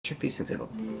Check these things out.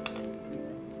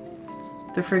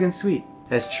 They're friggin' sweet.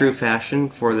 As true fashion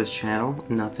for this channel,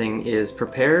 nothing is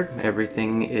prepared.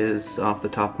 Everything is off the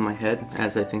top of my head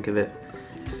as I think of it.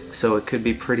 So it could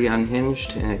be pretty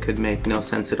unhinged and it could make no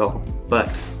sense at all. But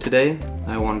today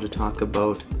I wanted to talk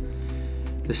about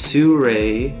the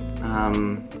Sirui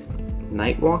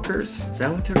Nightwalkers. Is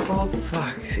that what they're called?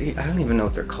 Fuck, see, I don't even know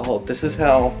what they're called. This is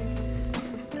how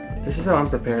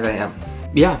unprepared I am.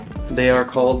 Yeah, they are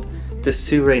called the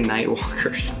Sirui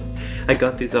Nightwalkers. I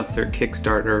got these off their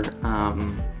Kickstarter,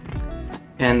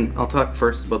 and I'll talk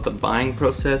first about the buying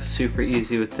process. Super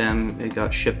easy with them. It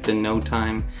got shipped in no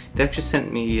time. They actually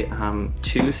sent me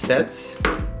 2 sets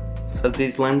of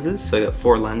these lenses, so I got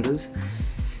 4 lenses,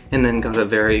 and then got a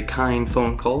very kind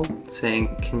phone call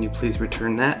saying, can you please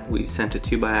return that? We sent it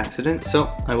to you by accident, so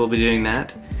I will be doing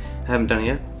that. I haven't done it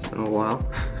yet, it's been a while.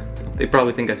 They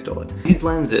probably think I stole it. These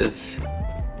lenses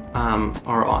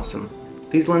are awesome.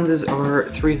 These lenses are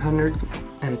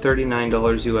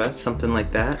 $339 US, something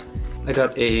like that. I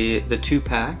got the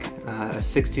 2-pack,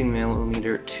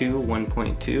 16mm to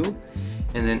 1.2,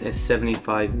 and then a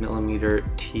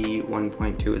 75mm T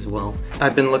 1.2 as well.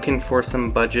 I've been looking for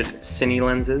some budget cine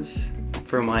lenses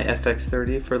for my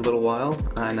FX30 for a little while,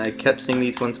 and I kept seeing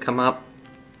these ones come up.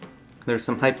 There's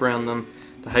some hype around them.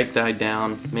 The hype died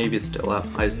down. Maybe it's still up.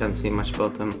 I just haven't seen much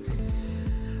about them.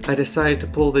 I decided to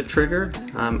pull the trigger,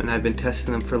 and I've been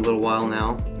testing them for a little while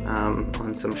now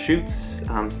on some shoots,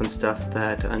 some stuff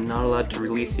that I'm not allowed to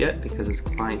release yet because it's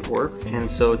client work. And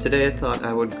so today I thought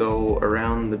I would go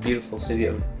around the beautiful city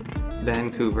of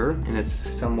Vancouver, and it's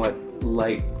somewhat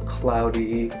light,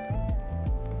 cloudy,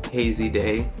 hazy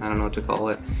day, I don't know what to call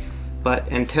it,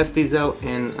 and test these out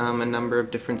in a number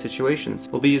of different situations.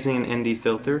 We'll be using an ND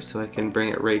filter so I can bring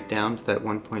it right down to that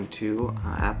 1.2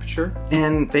 aperture.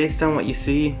 And based on what you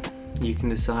see, you can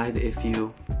decide if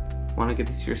you want to get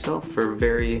these yourself for a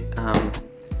very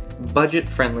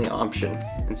budget-friendly option.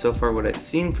 And so far what I've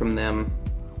seen from them,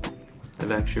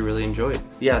 I've actually really enjoyed.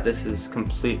 Yeah, this is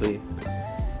completely,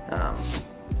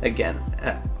 again,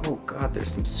 oh god,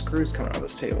 there's some screws coming out of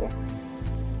this table.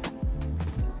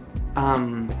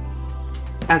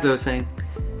 As I was saying,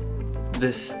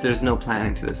 there's no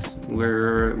planning to this.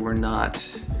 We're not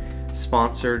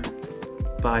sponsored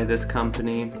by this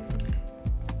company.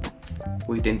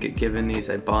 We didn't get given these.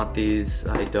 I bought these.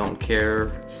 I don't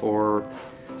care for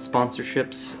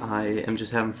sponsorships. I am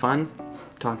just having fun,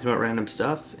 talking about random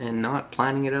stuff, and not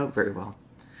planning it out very well.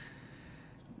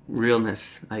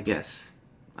 Realness, I guess.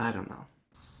 I don't know.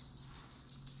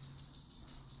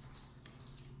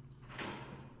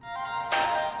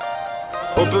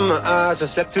 Open my eyes, I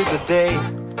slept through the day.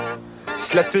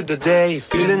 Slept through the day,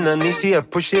 feeling uneasy, I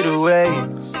push it away.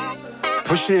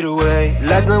 Push it away.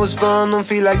 Last night was fun, don't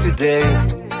feel like today.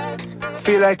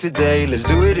 Feel like today, let's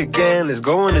do it again, let's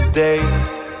go on a date.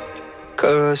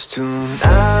 Cause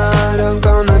tonight I'm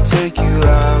gonna take you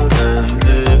out and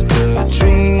live the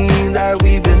dream that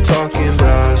we've been talking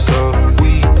about. So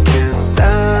we can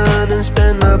dine and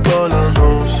spend up all our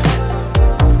homes.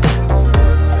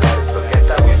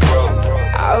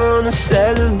 I wanna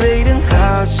celebrate and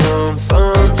have some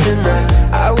fun tonight.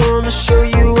 I wanna show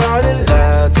you all the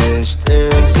lavish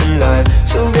things in life.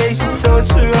 So raise your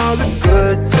toast for all the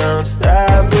good times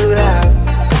that we'll have.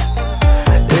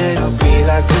 It'll be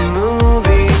like the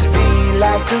movies, be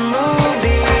like the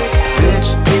movies. Rich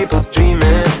people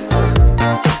dreaming.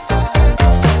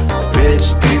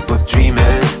 Rich people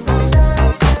dreaming.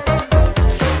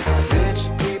 Rich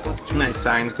people dreaming. Nice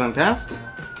signs going past.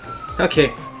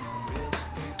 Okay.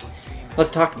 Let's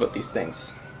talk about these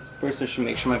things. First I should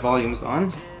make sure my volume's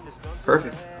on.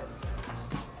 Perfect.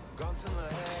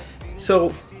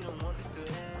 So,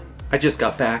 I just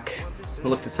got back. I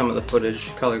looked at some of the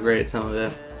footage, color graded some of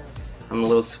it. I'm a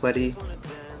little sweaty.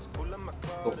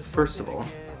 Oh, first of all,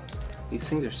 these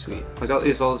things are sweet. I got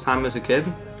these all the time as a kid.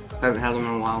 I haven't had them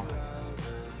in a while.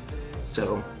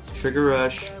 So, Sugar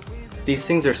Rush. These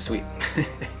things are sweet.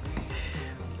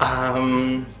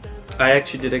 I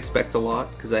actually did expect a lot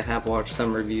because I have watched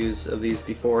some reviews of these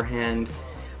beforehand.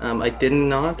 I did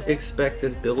not expect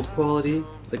this build quality.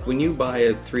 Like when you buy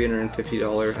a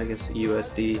 $350, I guess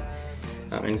USD,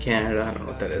 in Canada, I don't know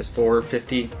what that is,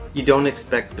 $450, you don't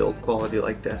expect build quality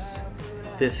like this.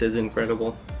 This is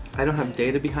incredible. I don't have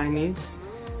data behind these.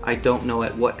 I don't know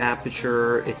at what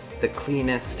aperture it's the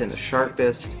cleanest and the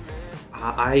sharpest.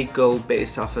 I go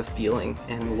based off of feeling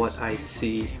and what I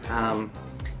see.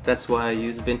 That's why I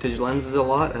use vintage lenses a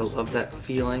lot. I love that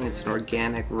feeling. It's an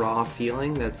organic, raw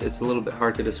feeling. It's a little bit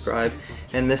hard to describe,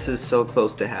 and this is so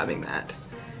close to having that.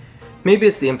 Maybe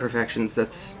it's the imperfections,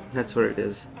 that's what it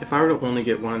is. If I were to only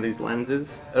get one of these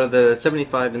lenses, or the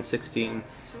 75 and 16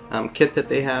 kit that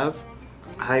they have,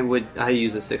 I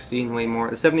use the 16 way more.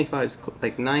 The 75 is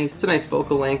like nice, it's a nice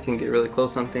focal length, you can get really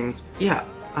close on things. Yeah,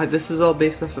 this is all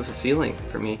based off of a feeling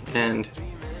for me, and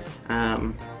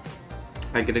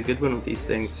I get a good one with these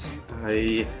things.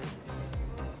 I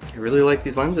really like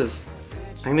these lenses.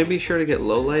 I'm going to be sure to get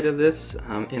low light of this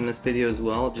in this video as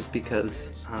well, just because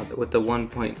with the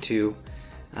 1.2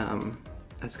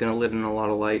 that's going to let in a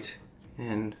lot of light,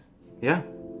 and yeah,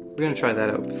 we're going to try that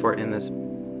out before I end this.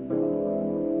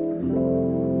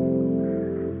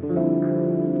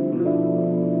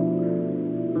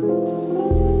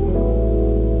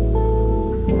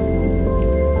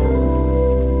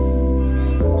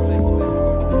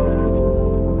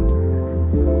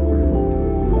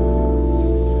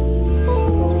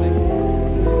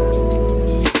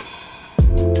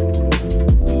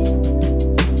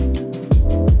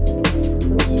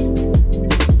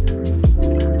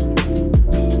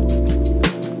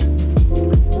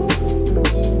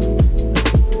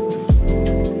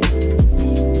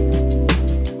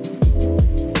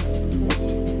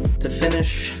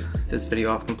 This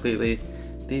video off completely,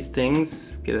 these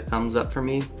things get a thumbs up for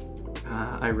me.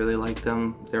 I really like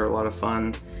them. They're a lot of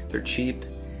fun, they're cheap,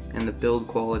 and the build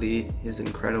quality is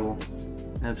incredible,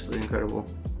 absolutely incredible.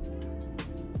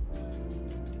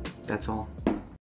 That's all.